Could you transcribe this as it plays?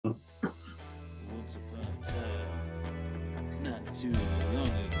too long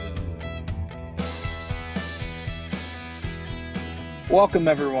ago. Welcome,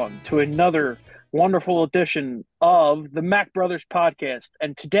 everyone, to another wonderful edition of the Mack Brothers podcast.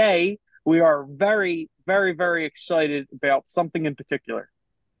 And today we are very, very, very excited about something in particular.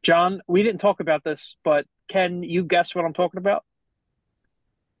 John, we didn't talk about this, but can you guess what I'm talking about?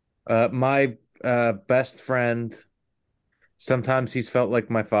 My best friend, sometimes he's felt like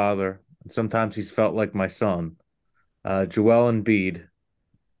my father, and sometimes he's felt like my son. Joel Embiid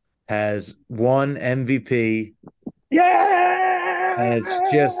has won MVP and Yeah! it's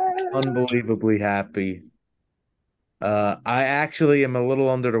just unbelievably happy. I actually am a little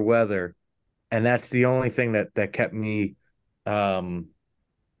under the weather, and that's the only thing that kept me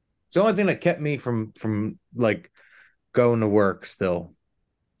it's the only thing that kept me from like going to work still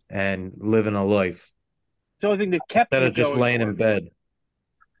and living a life It's the only thing that kept instead me of just going to laying in work. bed.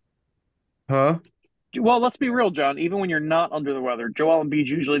 Huh? Well, let's be real, John. Even when you're not under the weather, Joel Embiid's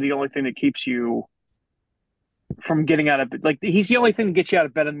usually the only thing that keeps you from getting out of bed. Like, he's the only thing that gets you out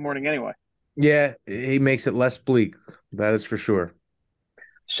of bed in the morning anyway. Yeah, he makes it less bleak. That is for sure.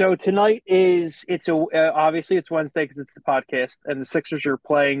 So tonight is it's a obviously it's Wednesday because it's the podcast, and the Sixers are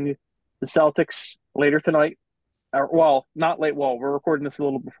playing the Celtics later tonight. Or, well, not late. Well, we're recording this a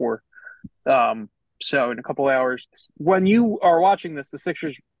little before. Um, so in a couple of hours, when you are watching this, the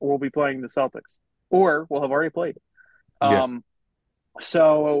Sixers will be playing the Celtics, or will have already played. Yeah. Um,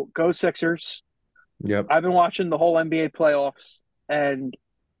 so go Sixers. Yep. I've been watching the whole NBA playoffs, and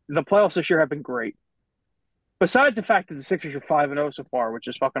the playoffs this year have been great. Besides the fact that the Sixers are 5-0 so far, which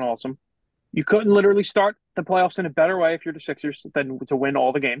is fucking awesome. You couldn't literally start the playoffs in a better way if you're the Sixers than to win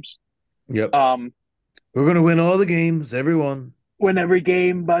all the games. Yep. Um, We're gonna win all the games, everyone. win every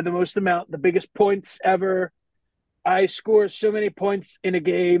game by the most amount, the biggest points ever. I score so many points in a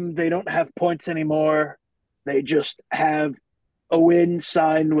game, they don't have points anymore. They just have a win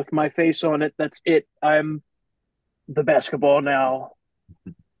sign with my face on it. That's it. I'm the basketball now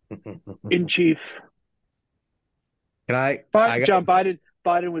in chief. Can I? But I got. John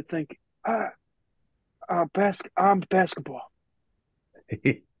Biden would think, I'm basketball.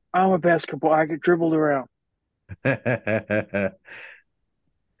 I'm a basketball. I get dribbled around. What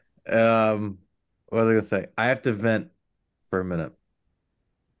was I gonna say? I have to vent for a minute.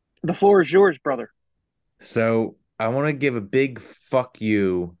 The floor is yours, brother. So I want to give a big fuck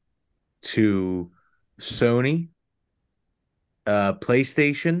you to Sony,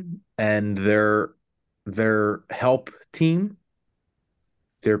 PlayStation, and their help team.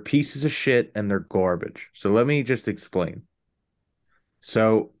 They're pieces of shit and they're garbage. So let me just explain.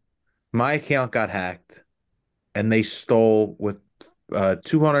 So my account got hacked and they stole with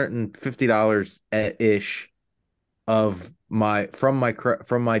 $250 ish of my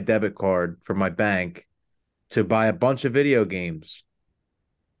debit card from my bank to buy a bunch of video games.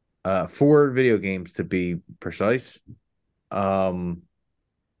 Four video games to be precise. Um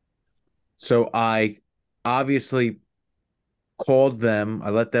so I obviously called them. I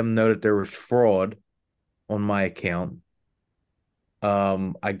let them know that there was fraud on my account.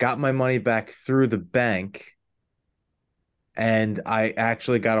 I got my money back through the bank, and I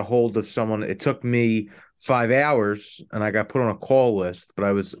actually got a hold of someone. It took me 5 hours, and I got put on a call list, but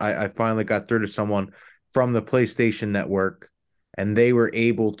I finally got through to someone from the PlayStation Network, and they were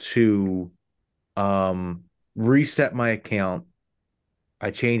able to reset my account. I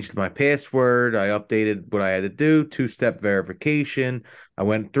changed my password. I updated what I had to do, two-step verification. I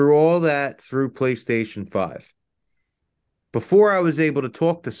went through all that through PlayStation 5. Before I was able to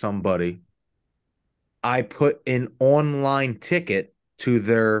talk to somebody, I put an online ticket to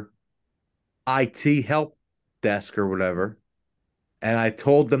their IT help desk or whatever, and I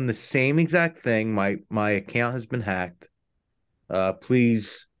told them the same exact thing. My account has been hacked.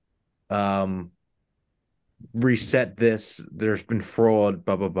 Please reset this. There's been fraud,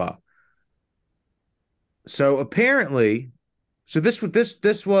 blah blah blah. So apparently, this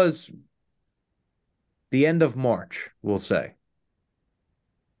was the end of March, we'll say.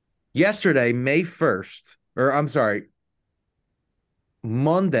 Yesterday, May 1st, or I'm sorry,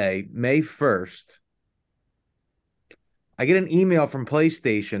 Monday, May 1st, I get an email from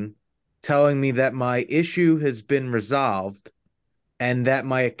PlayStation telling me that my issue has been resolved and that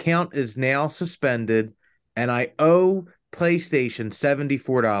my account is now suspended and I owe PlayStation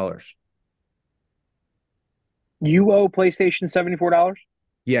 $74. You owe PlayStation $74?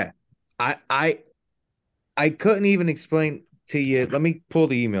 Yeah. I I I couldn't even explain to you. Let me pull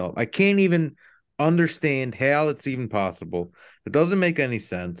the email. I can't even understand how it's even possible. It doesn't make any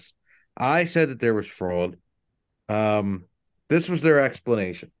sense. I said that there was fraud. Um, this was their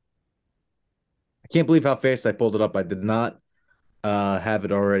explanation. I can't believe how fast I pulled it up. I did not have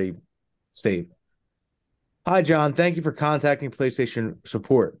it already saved. Hi, John. Thank you for contacting PlayStation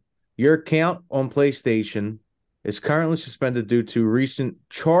support. Your account on PlayStation is currently suspended due to recent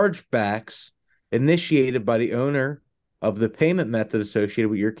chargebacks initiated by the owner of the payment method associated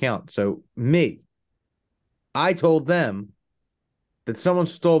with your account. So, me, I told them that someone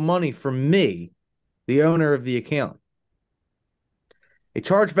stole money from me, the owner of the account. A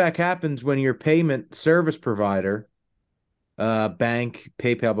chargeback happens when your payment service provider, bank,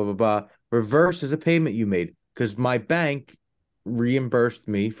 PayPal, blah, blah, blah, reverses a payment you made because my bank reimbursed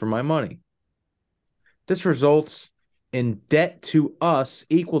me for my money. This results in debt to us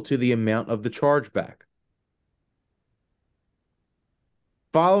equal to the amount of the chargeback.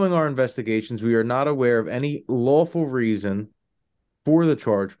 Following our investigations, we are not aware of any lawful reason for the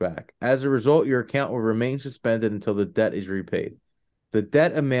chargeback. As a result, your account will remain suspended until the debt is repaid. The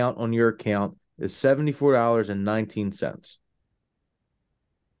debt amount on your account is $74.19.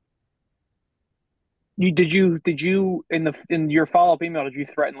 Did you in your follow-up email, did you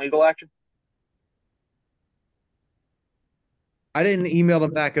threaten legal action? I didn't email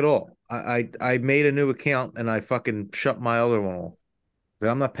them back at all. I made a new account and I fucking shut my other one off.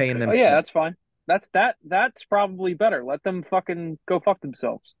 I'm not paying them Oh yeah, shit. that's fine. That's probably better. Let them fucking go fuck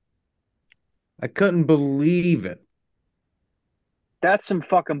themselves. I couldn't believe it. That's some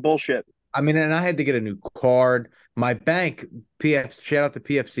fucking bullshit. I mean, and I had to get a new card. My bank, shout out to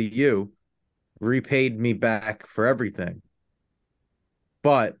PFCU, repaid me back for everything.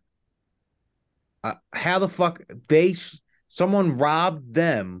 But how the fuck someone robbed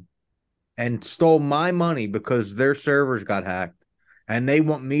them and stole my money because their servers got hacked and they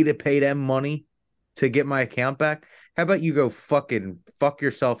want me to pay them money to get my account back? How about you go fucking fuck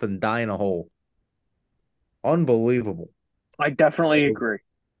yourself and die in a hole? Unbelievable. I definitely agree.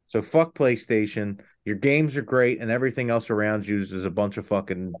 So fuck PlayStation. Your games are great and everything else around you is a bunch of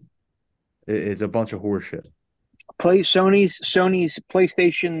fucking it's a bunch of horseshit. Sony's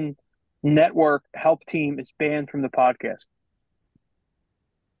PlayStation Network help team is banned from the podcast.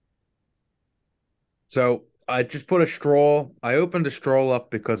 So I just put a stroll. I opened a stroll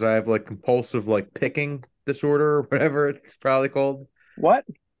up because I have like compulsive like picking disorder or whatever it's probably called. What?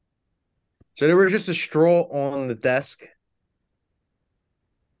 So there was just a stroll on the desk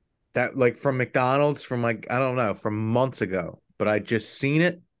that like from McDonald's from like I don't know, from months ago. But I just seen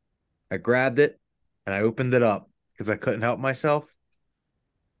it. I grabbed it and I opened it up because I couldn't help myself.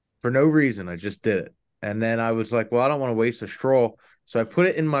 For no reason. I just did it. And then I was like, well, I don't want to waste a straw. So I put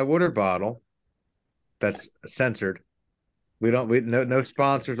it in my water bottle that's censored. We no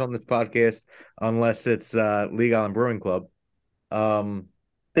sponsors on this podcast unless it's League Island Brewing Club.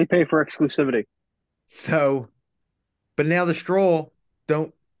 They pay for exclusivity. So but now the straw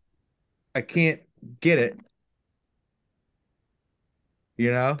I can't get it.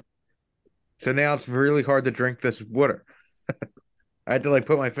 You know? So now it's really hard to drink this water. I had to like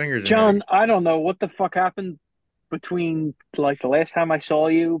put my fingers in John, there. I don't know what the fuck happened between like the last time I saw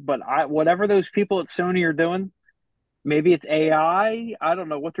you, but whatever those people at Sony are doing, maybe it's AI. I don't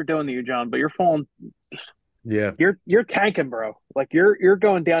know what they're doing to you, John, but you're falling. Yeah. You're tanking, bro. Like you're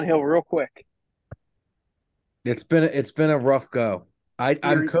going downhill real quick. It's been a rough go. I'm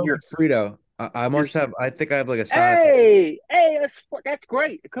You're COVID free though. I you're. must have. I think I have like a sinus. Hey, that's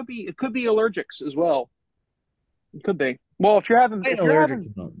great. It could be allergics as well. It could be. Well, if you're having I ain't if you're allergic having, to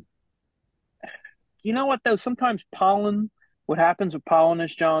them. you know what though? Sometimes pollen. What happens with pollen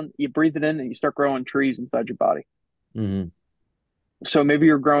is, John, you breathe it in and you start growing trees inside your body. Mm-hmm. So maybe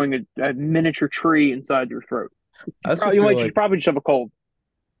you're growing a miniature tree inside your throat. I also You feel might like just probably just have a cold.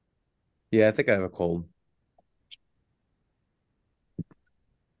 yeah, I think I have a cold.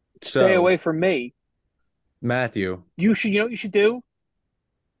 Stay So away from me. Matthew, You should. You know what you should do?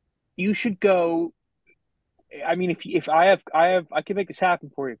 You should go. I mean, if I can make this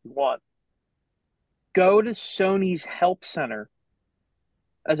happen for you if you want. Go to Sony's help center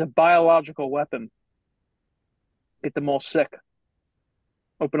as a biological weapon. Get them all sick.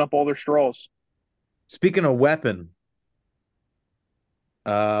 Open up all their straws. speaking of weapon,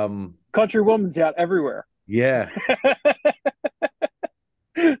 Country Woman's out everywhere. yeah,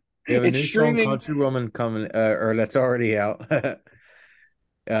 we have a It's new song, streaming. "Country Woman," coming, or that's already out.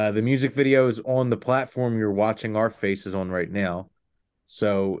 The music video is on the platform you're watching our faces on right now.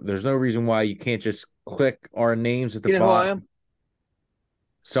 So there's no reason why you can't just click our names at the You know who I am? bottom.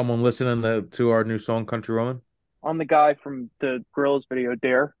 Someone listening to our new song, Country Woman. I'm the guy from the Gorillaz video,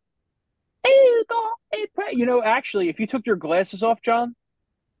 Dare. You know, actually, if you took your glasses off, John,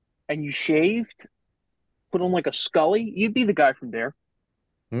 and you shaved, put on like a Scully, you'd be the guy from Dare.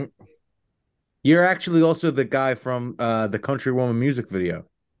 Mm. You're actually also the guy from the Country Woman music video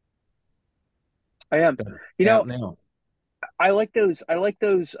I am. that's You out know, now. I like those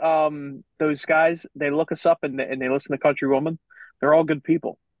guys. They look us up and they listen to Country Woman. They're all good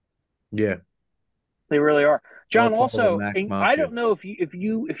people. Yeah, They really are. all John, part of the also, Mac I Mafia. don't know if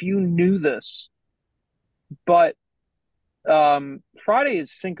you knew this, but Friday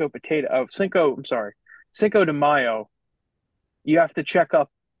is Cinco de Mayo. You have to check up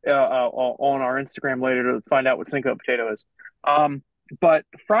on our Instagram later to find out what Cinco Potato is. Um, but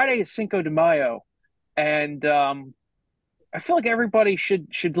Friday is Cinco de Mayo, and I feel like everybody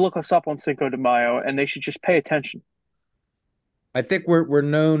should look us up on Cinco de Mayo, and they should just pay attention. I think we're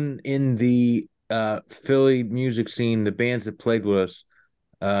known in the Philly music scene. The bands that played with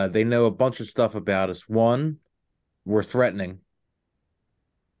us, they know a bunch of stuff about us. One, we're threatening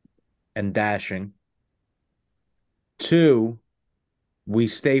and dashing. Two, we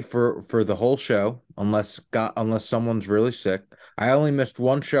stay for the whole show unless someone's really sick. I only missed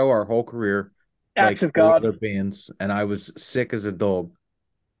one show our whole career, Acts like of the God. other bands, and I was sick as a dog.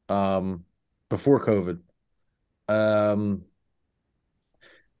 Um, before COVID. Um,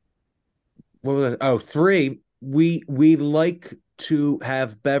 what was it? Oh, three. We like to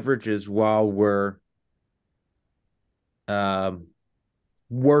have beverages while we're um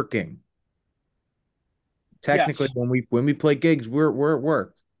working. Technically, Yes. when we play gigs, we're at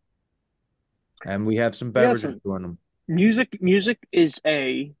work and we have some beverages Listen, doing them. music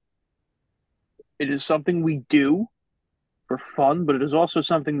it is something we do for fun, but it is also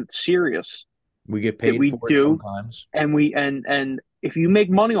something that's serious We get that paid we for it do, sometimes. and if you make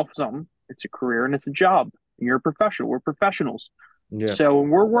money off something, it's a career and it's a job. You're a professional. We're professionals. Yeah. So when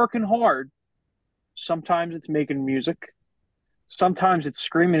we're working hard, sometimes it's making music, sometimes it's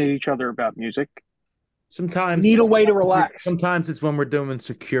screaming at each other about music. We Sometimes need a way to sometimes, relax. sometimes it's when we're doing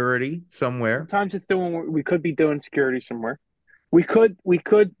security somewhere. Sometimes it's doing we could be doing security somewhere. We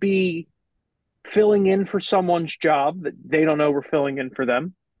could be filling in for someone's job that they don't know we're filling in for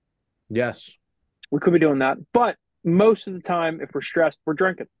them. Yes. We could be doing that. But most of the time, if we're stressed, we're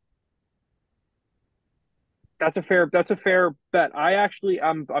drinking. That's a fair bet.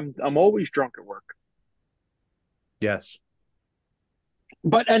 I'm always drunk at work. Yes.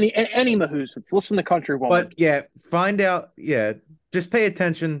 But any mahoos, let's listen to Country Woman. But yeah, find out. Yeah, just pay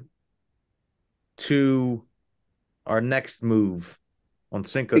attention to our next move on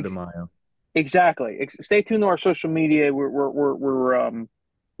Cinco de Ex- Mayo. exactly. Stay tuned to our social media. We're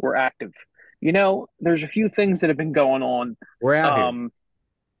active. There's a few things that have been going on. We're out here. Um,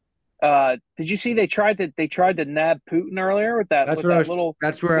 did you see they tried to nab Putin earlier with that That's with where I that was. little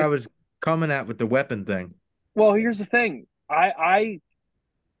That's where I with was coming at with the weapon thing. well, here's the thing. I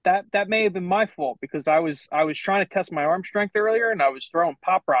that may have been my fault because I was trying to test my arm strength earlier and I was throwing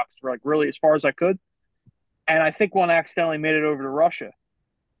pop rocks for like really as far as I could. And I think one accidentally made it over to Russia.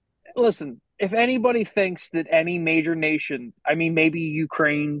 Listen, if anybody thinks that any major nation, I mean maybe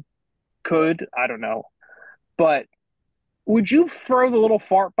Ukraine could, I don't know. But would you throw the little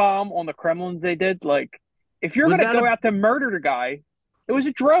fart bomb on the Kremlin they did? Like, if you're Was gonna that go a out to murder the guy, it was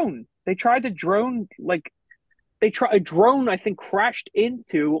a drone. They tried to drone like a drone, I think, crashed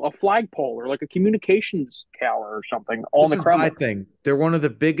into a flagpole or like a communications tower or something on This the is my Kremlin. thing. They're one of the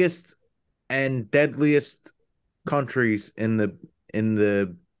biggest and deadliest countries in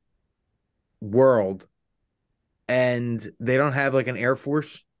the world, and they don't have like an air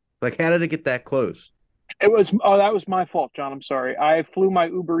force. Like, how did it get that close? That was my fault, John. I'm sorry. I flew my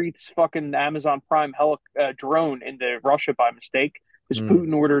Uber Eats fucking Amazon Prime drone into Russia by mistake because Hmm.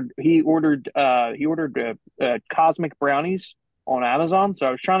 Putin ordered cosmic brownies on Amazon. So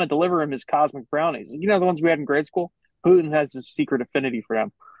I was trying to deliver him his cosmic brownies. You know the ones we had in grade school. Putin has this secret affinity for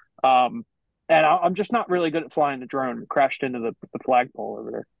them. And I'm just not really good at flying the drone. It crashed into the flagpole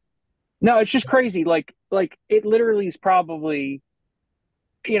over there. No, it's just crazy. Like it literally is probably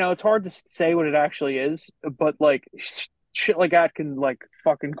it's hard to say what it actually is, but like shit like that can like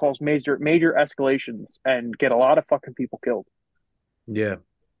fucking cause major escalations and get a lot of fucking people killed. Yeah.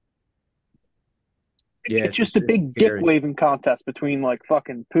 Yeah, It's just a it's big dick scary. waving contest between like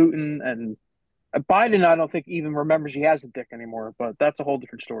fucking Putin and Biden. I don't think even remembers he has a dick anymore, but that's a whole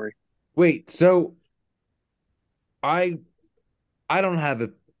different story. Wait, so I I don't have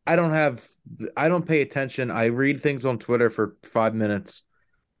it. I don't have. I don't pay attention. I read things on Twitter for 5 minutes,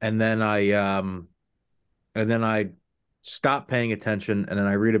 and then I stop paying attention, and then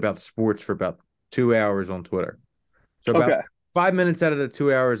I read about sports for about 2 hours on Twitter. So about Okay, 5 minutes out of the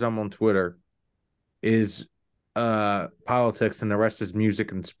 2 hours I'm on Twitter is politics, and the rest is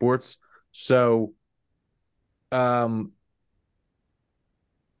music and sports. So um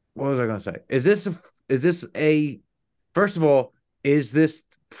what was I going to say? Is this a first of all, is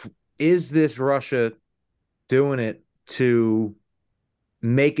this Russia doing it to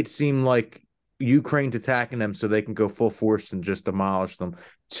make it seem like Ukraine's attacking them so they can go full force and just demolish them?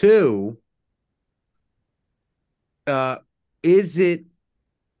 Two, is it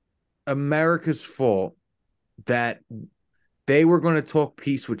America's fault that they were going to talk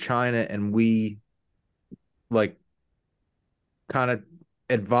peace with China and we like kind of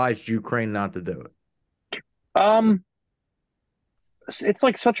advised Ukraine not to do it? Um, it's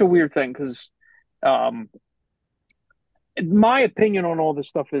like such a weird thing because, um, my opinion on all this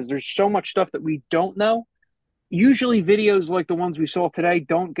stuff is there's so much stuff that we don't know. Usually, videos like the ones we saw today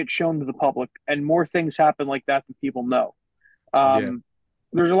don't get shown to the public, and more things happen like that than people know. Yeah. Um,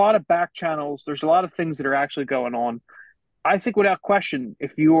 there's a lot of back channels. There's a lot of things that are actually going on. I think without question,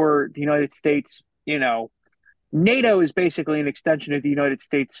 if you're the United States, NATO is basically an extension of the United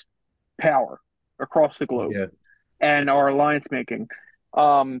States power across the globe Yeah. and our alliance making.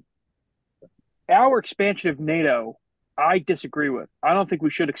 Um, our expansion of NATO, I disagree with. I don't think we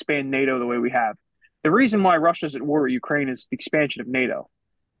should expand NATO the way we have. The reason why Russia's at war with Ukraine is the expansion of NATO.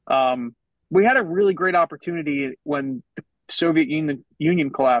 Um, we had a really great opportunity when the Soviet Union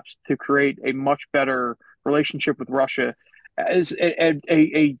collapsed to create a much better relationship with Russia as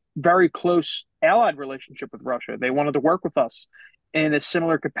a very close allied relationship with Russia. They wanted to work with us in a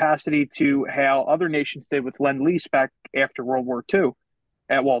similar capacity to how other nations did with Lend-Lease back after World War II.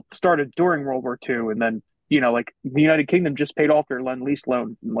 Well, started during World War II, and then like the United Kingdom just paid off their Lend-Lease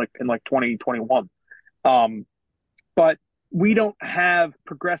loan in 2021. But we don't have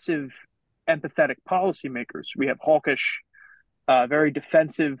progressive, empathetic policymakers. We have hawkish, very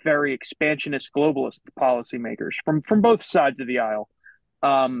defensive, very expansionist, globalist policymakers from both sides of the aisle.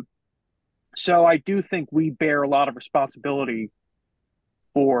 Um, so I do think we bear a lot of responsibility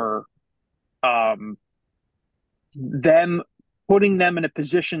for um, them putting them in a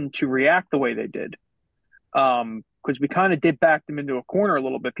position to react the way they did. Because we kind of did back them into a corner a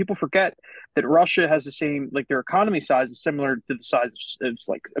little bit. People forget that Russia has the same, like their economy size is similar to the size of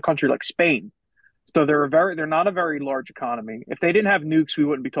like a country like Spain. So they're not a very large economy. If they didn't have nukes, we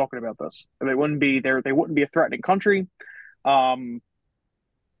wouldn't be talking about this. They wouldn't be there. They wouldn't be a threatening country. Um,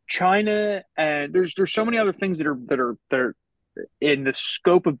 China and there's so many other things that are in the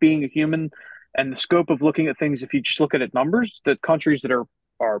scope of being a human and the scope of looking at things. If you just look at it numbers, the countries that are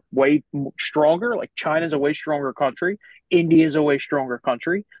way stronger, like China's a way stronger country, India is a way stronger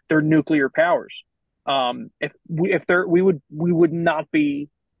country. They're nuclear powers. We would not be,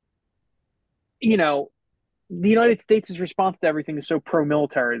 the United States' response to everything is so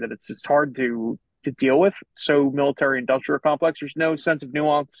pro-military that it's just hard to deal with. So military industrial complex. There's no sense of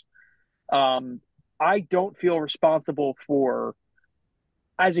nuance. I don't feel responsible for,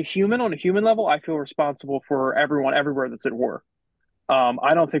 as a human on a human level, I feel responsible for everyone everywhere that's at war.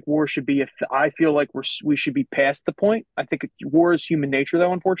 I don't think war should be. I feel like we should be past the point. I think war is human nature,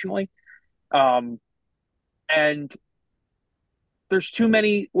 though, unfortunately. And there's too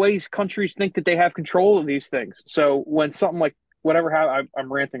many ways countries think that they have control of these things. So when something like whatever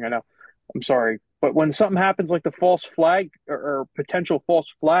I'm ranting, I know. I'm sorry, but when something happens like the false flag or potential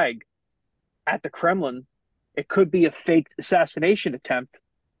false flag at the Kremlin, it could be a fake assassination attempt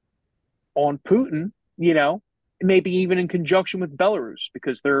on Putin. Maybe even in conjunction with Belarus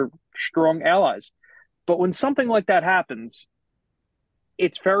because they're strong allies. But when something like that happens,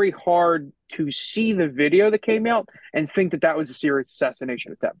 it's very hard to see the video that came out and think that that was a serious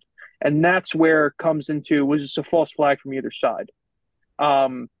assassination attempt. And that's where it comes into, was this a false flag from either side?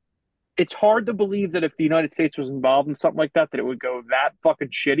 It's hard to believe that if the United States was involved in something like that it would go that fucking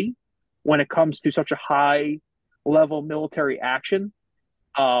shitty when it comes to such a high level military action.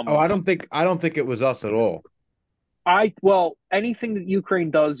 I don't think it was us at all. Well, anything that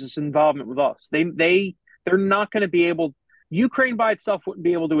Ukraine does is involvement with us. They're not going to be able. Ukraine by itself wouldn't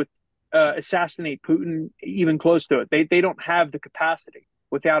be able to assassinate Putin even close to it. They don't have the capacity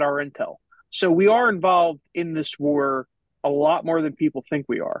without our intel. So we are involved in this war a lot more than people think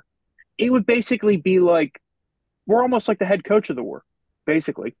we are. It would basically be like we're almost like the head coach of the war,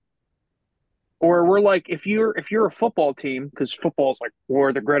 basically. Or we're like if you're a football team, because football's like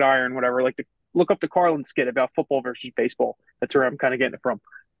war, the gridiron, whatever. Like look up the Carlin skit about football versus baseball. That's where I'm kind of getting it from.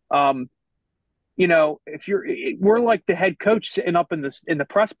 We're like the head coach sitting up in the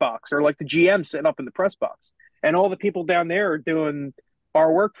press box, or like the GM sitting up in the press box, and all the people down there are doing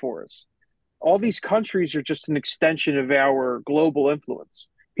our work for us. All these countries are just an extension of our global influence.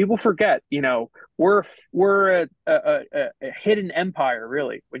 People forget, we're a hidden empire,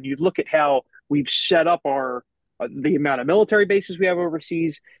 really. When you look at how we've set up the amount of military bases we have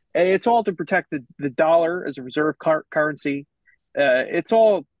overseas, It's all to protect the dollar as a reserve currency. It's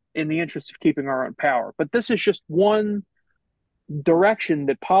all in the interest of keeping our own power. But this is just one direction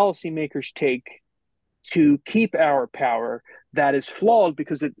that policymakers take to keep our power that is flawed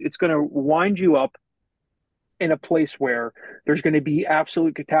because it's going to wind you up in a place where there's going to be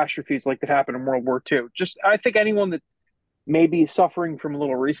absolute catastrophes like that happened in World War II. Just, I think anyone that maybe is suffering from a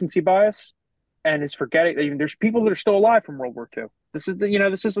little recency bias and is forgetting, I mean, there's people that are still alive from World War II. This is,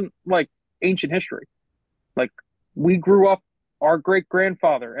 this isn't like ancient history. Like, we grew up, our great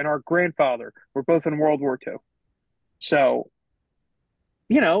grandfather and our grandfather were both in World War II. So,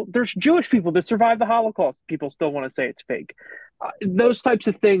 there's Jewish people that survived the Holocaust. People still want to say it's fake. Those types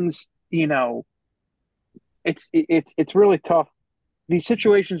of things, it's really tough. These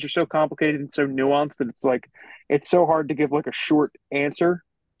situations are so complicated and so nuanced that it's so hard to give like a short answer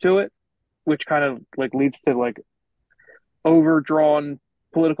to it, which kind of like leads to like overdrawn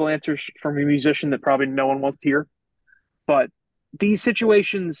political answers from a musician that probably no one wants to hear. But these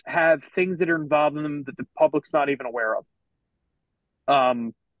situations have things that are involved in them that the public's not even aware of,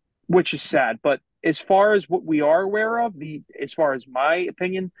 which is sad. But as far as what we are aware of, as far as my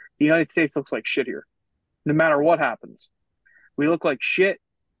opinion, the United States looks like shit here, no matter what happens. We look like shit.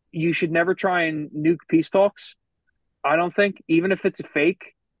 You should never try and nuke peace talks. I don't think, even if it's a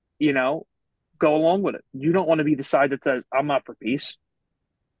fake, go along with it. You don't want to be the side that says, I'm not for peace.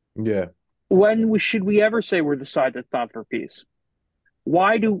 Yeah. Should we ever say we're the side that's not for peace?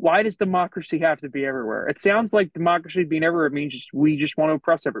 Why does democracy have to be everywhere? It sounds like democracy being everywhere means we just want to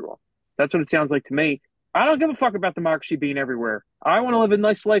oppress everyone. That's what it sounds like to me. I don't give a fuck about democracy being everywhere. I want to live a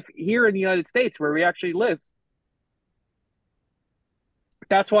nice life here in the United States where we actually live.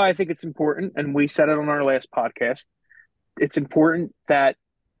 That's why I think it's important, and we said it on our last podcast, it's important that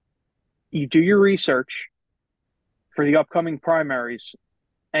you do your research for the upcoming primaries,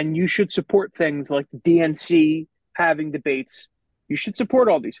 and you should support things like the DNC having debates. You should support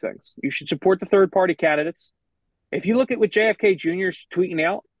all these things. You should support the third-party candidates. If you look at what JFK Jr. is tweeting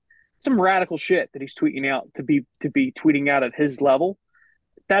out, some radical shit that he's tweeting out to be tweeting out at his level.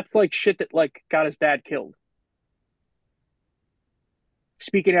 That's like shit that like got his dad killed.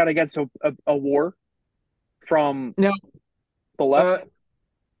 Speaking out against a war from now the left.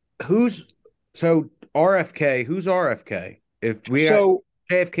 Who's RFK? Who's RFK? If we got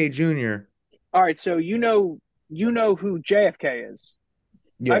JFK Jr. All right, so you know who JFK is.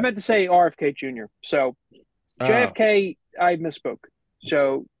 Yeah. I meant to say RFK Jr. So JFK, I misspoke.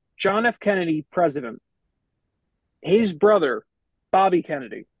 So John F. Kennedy, president, his brother, Bobby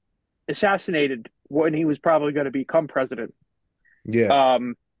Kennedy, assassinated when he was probably going to become president. Yeah.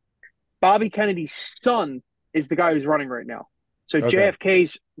 Bobby Kennedy's son is the guy who's running right now. So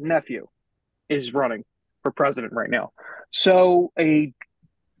JFK's nephew is running for president right now. So a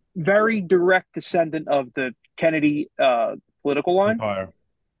very direct descendant of the Kennedy political line.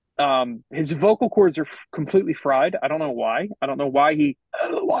 His vocal cords are completely fried. I don't know why. I don't know why he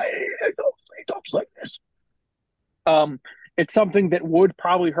talks like this. It's something that would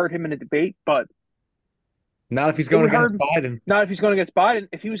probably hurt him in a debate, but not if he's going against Biden. Not if he's going against Biden.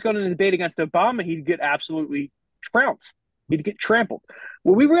 If he was going to debate against Obama, he'd get absolutely trounced. He'd get trampled.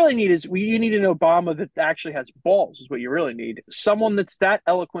 What we really need is you need an Obama that actually has balls is what you really need. Someone that's that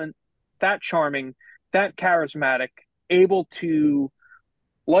eloquent, that charming, that charismatic, able to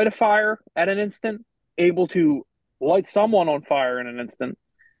light a fire at an instant, able to light someone on fire in an instant,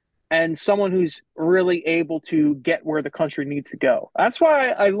 and someone who's really able to get where the country needs to go. That's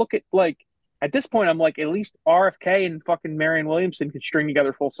why I look at at this point, I'm like, at least RFK and fucking Marianne Williamson could string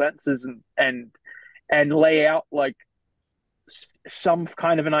together full sentences and lay out like some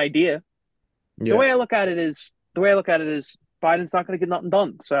kind of an idea. Yeah. The way I look at it is Biden's not going to get nothing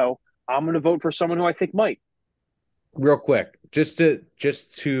done. So I'm going to vote for someone who I think might. Real quick, just to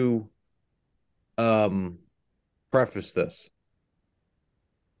preface this,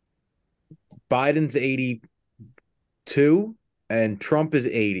 Biden's 82 and Trump is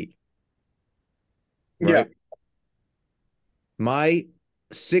 80. Right? Yeah. My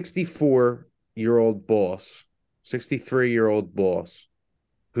 63-year-old boss,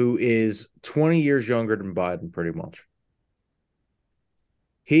 who is 20 years younger than Biden, pretty much.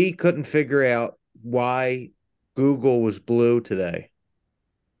 He couldn't figure out why Google was blue today.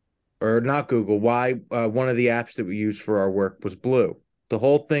 Or not Google, why one of the apps that we use for our work was blue. The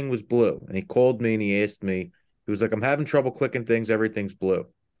whole thing was blue. And he called me and he asked me, he was like, I'm having trouble clicking things. Everything's blue.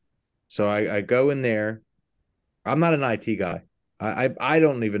 So I go in there. I'm not an IT guy. I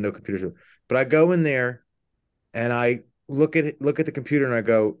don't even know computers. But I go in there and I look at the computer and I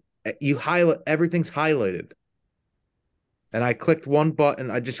go, you highlight, everything's highlighted. and I clicked one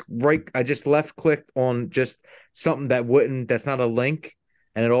button. I just left clicked on just something that's not a link,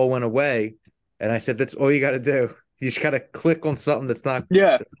 and it all went away. And I said, that's all you got to do. You just got to click on something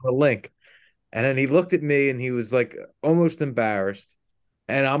Yeah. that's not a link. And then he looked at me and he was like almost embarrassed.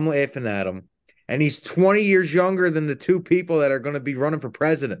 And I'm laughing at him. And he's 20 years younger than the two people that are going to be running for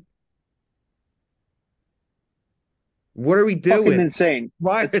president. What are we Fucking doing? insane.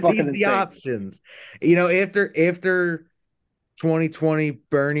 Why It's are these fucking the insane. options? You know, after 2020,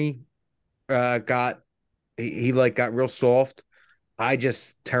 Bernie got he like got real soft. I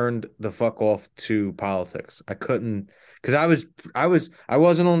just turned the fuck off to politics. I couldn't because I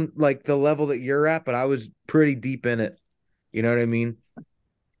wasn't on like the level that you're at, but I was pretty deep in it. You know what I mean?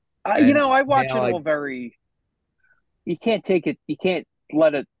 And I watch now it I all very. You can't take it. You can't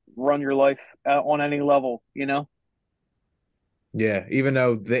let it run your life on any level. yeah, even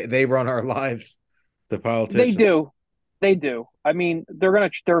though they run our lives, the They politicians. do. They do. I mean, they're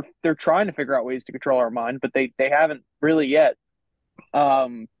trying to figure out ways to control our mind, but they haven't really yet.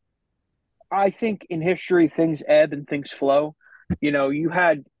 Um, I think in history things ebb and things flow. You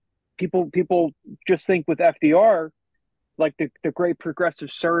had people just think with FDR, like the great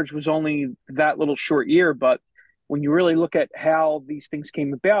progressive surge was only that little short year, but when you really look at how these things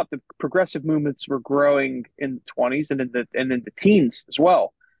came about, the progressive movements were growing in the 20s and in the teens as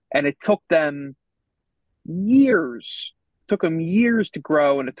well. And it took them years. It took them years to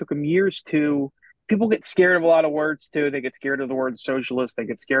grow, and it took them years to. People get scared of a lot of words too. They get scared of the word socialist. They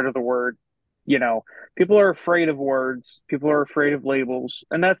get scared of the word. You know, people are afraid of words. People are afraid of labels,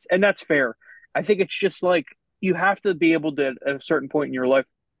 and that's fair. I think it's just like you have to be able to, at a certain point in your life,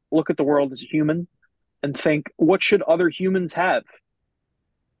 look at the world as a human and think, what should other humans have?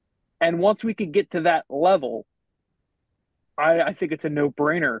 And once we could get to that level, I think it's a no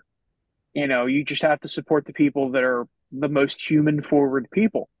brainer. You just have to support the people that are the most human forward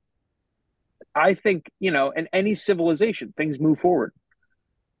people. I think, in any civilization, things move forward.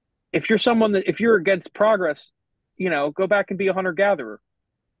 If you're against progress, go back and be a hunter gatherer.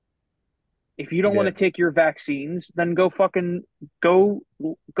 If you don't want Yeah. to take your vaccines, then go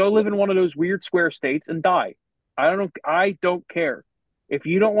live in one of those weird square states and die. I don't care. If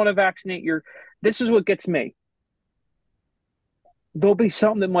you don't want to vaccinate this is what gets me. There'll be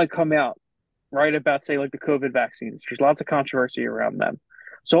something that might come out, right, about say like the COVID vaccines. There's lots of controversy around them.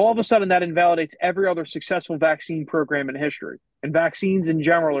 So all of a sudden that invalidates every other successful vaccine program in history. And vaccines in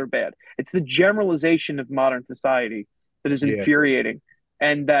general are bad. It's the generalization of modern society that is Yeah. infuriating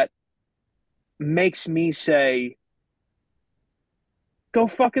and that makes me say, go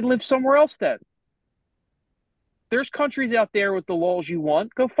fucking live somewhere else then. There's countries out there with the laws you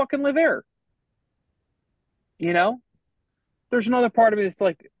want. Go fucking live there. You know? There's another part of it that's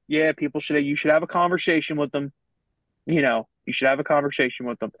like, yeah, you should have a conversation with them. You should have a conversation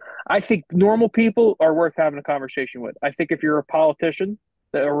with them. I think normal people are worth having a conversation with. I think if you're a politician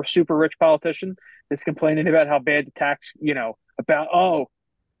or a super rich politician that's complaining about how bad the tax, about, oh,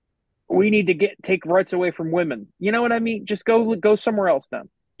 we need to take rights away from women. You know what I mean? Just go somewhere else then.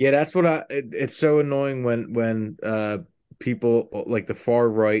 Yeah, that's what it's so annoying when people like the far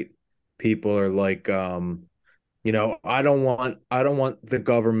right people are like I don't want the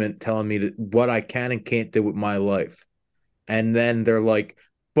government telling me what I can and can't do with my life. And then they're like,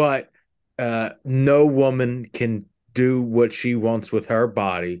 but no woman can do what she wants with her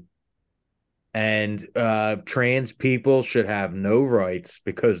body. And trans people should have no rights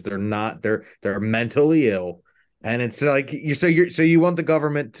because they're mentally ill. And it's like so you want the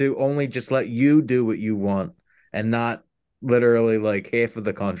government to only just let you do what you want and not literally like half of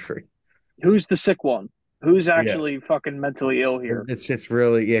the country. Who's the sick one? Who's Yeah. actually fucking mentally ill here? It's just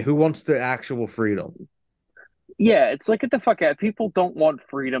really, yeah, who wants the actual freedom? Yeah, it's like, get the fuck out. People don't want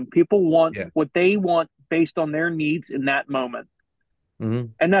freedom. People want Yeah. what they want based on their needs in that moment. Hmm.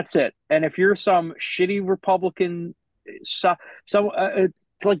 And that's it. And if you're some shitty Republican, it's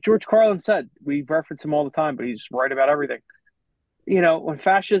like George Carlin said, we reference him all the time, but he's right about everything. When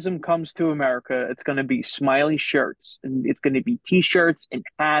fascism comes to America, it's going to be smiley shirts and it's going to be t-shirts and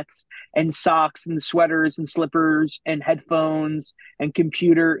hats and socks and sweaters and slippers and headphones and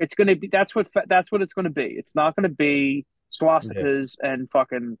computer. It's going to be that's what it's going to be. It's not going to be Yeah. swastikas and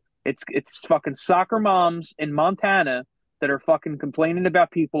fucking it's fucking soccer moms in Montana that are fucking complaining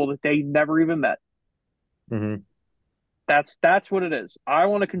about people that they never even met. Hmm. That's what it is. I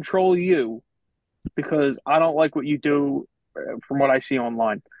want to control you because I don't like what you do from what I see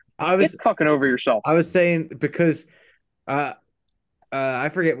online. I Get was fucking over yourself. I was saying because uh I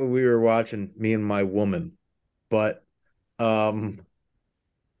forget what we were watching, me and my woman, but um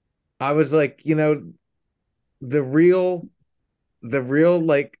I was like, the real the real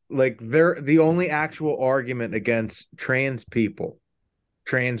they're the only actual argument against trans people,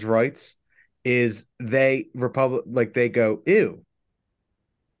 trans rights, is they go ew.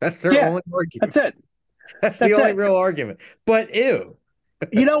 That's their Yeah, only that's argument. it. That's the That's only it. real argument. But ew.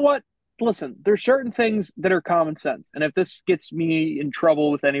 You know what? Listen, there's certain things that are common sense, and if this gets me in trouble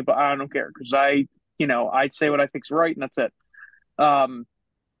with anybody, I don't care because I'd say what I think's right, and that's it. Um,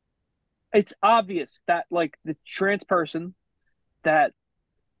 it's obvious that like the trans person that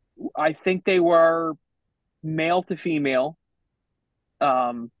I think they were male to female,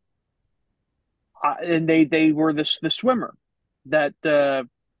 um, and they were the swimmer that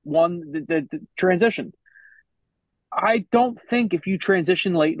won the transition. I don't think if you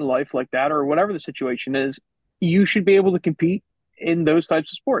transition late in life like that or whatever the situation is, you should be able to compete in those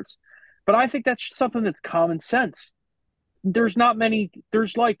types of sports. But I think that's something that's common sense. There's not many.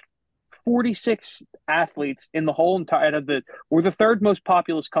 There's like 46 athletes in the whole entire of the. We're the third most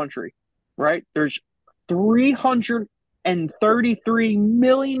populous country, right? There's 333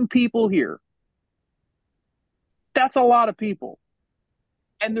 million people here. That's a lot of people.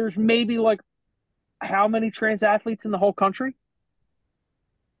 And there's maybe like how many trans athletes in the whole country?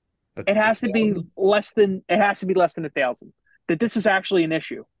 It has to be less than 1,000. That this is actually an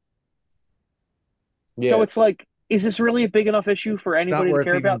issue. So Yeah. it's like, is this really a big enough issue for It's not anybody to worth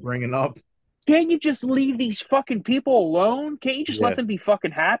care even about? bringing up. Can't you just leave these fucking people alone? Can't you just let Yeah. them be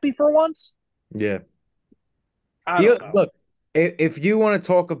fucking happy for once? Yeah. I don't know. Look, if you want to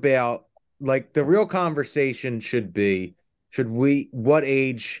talk about like the real conversation what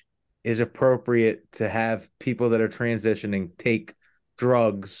age is appropriate to have people that are transitioning take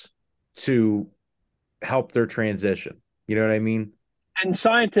drugs to help their transition? You know what I mean? And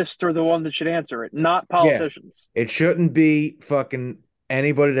scientists are the one that should answer it, not Yeah. politicians. It shouldn't be fucking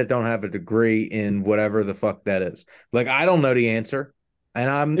anybody that don't have a degree in whatever the fuck that is. Like, I don't know the answer.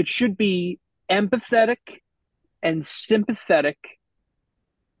 And It should be empathetic and sympathetic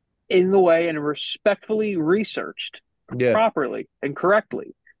in the way and respectfully researched yeah, properly and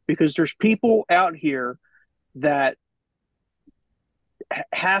correctly because there's people out here that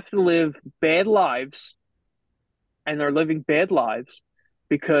have to live bad lives and they're living bad lives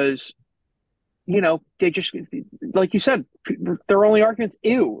because they just like you said their only arguments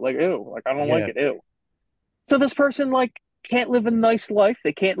ew like I don't like yeah. it ew. So this person like can't live a nice life,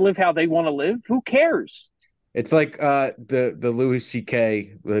 they can't live how they want to live, who cares? It's like the Louis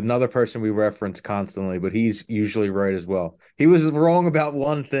C.K., another person we reference constantly, but he's usually right as well. He was wrong about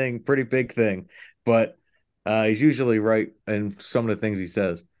one thing, pretty big thing, but he's usually right in some of the things he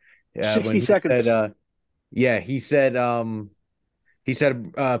says. When 60 he said seconds. yeah, he said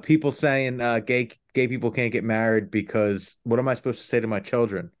people saying gay people can't get married because what am I supposed to say to my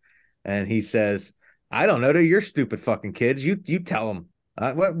children? And he says, I don't know, they're your stupid fucking kids. You tell them.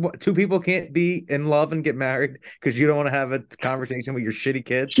 What two people can't be in love and get married because you don't want to have a conversation with your shitty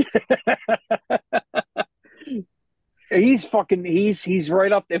kids? He's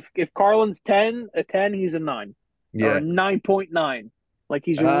right up. If Carlin's 10, a 10, he's a 9 or a Yeah. 9.9. Like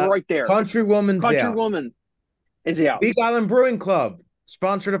he's right there. Countrywoman's Country out. woman is out. Big Island Brewing Club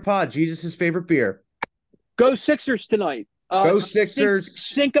sponsored a pod. Jesus' favorite beer. Go Sixers tonight. Go Sixers.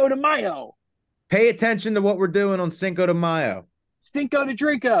 Cinco de Mayo. Pay attention to what we're doing on Cinco de Mayo. Cinco de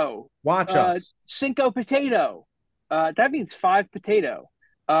Drinko. Watch us. Cinco potato. That means 5 potato.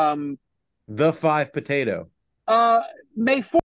 The 5 potato. May 4th.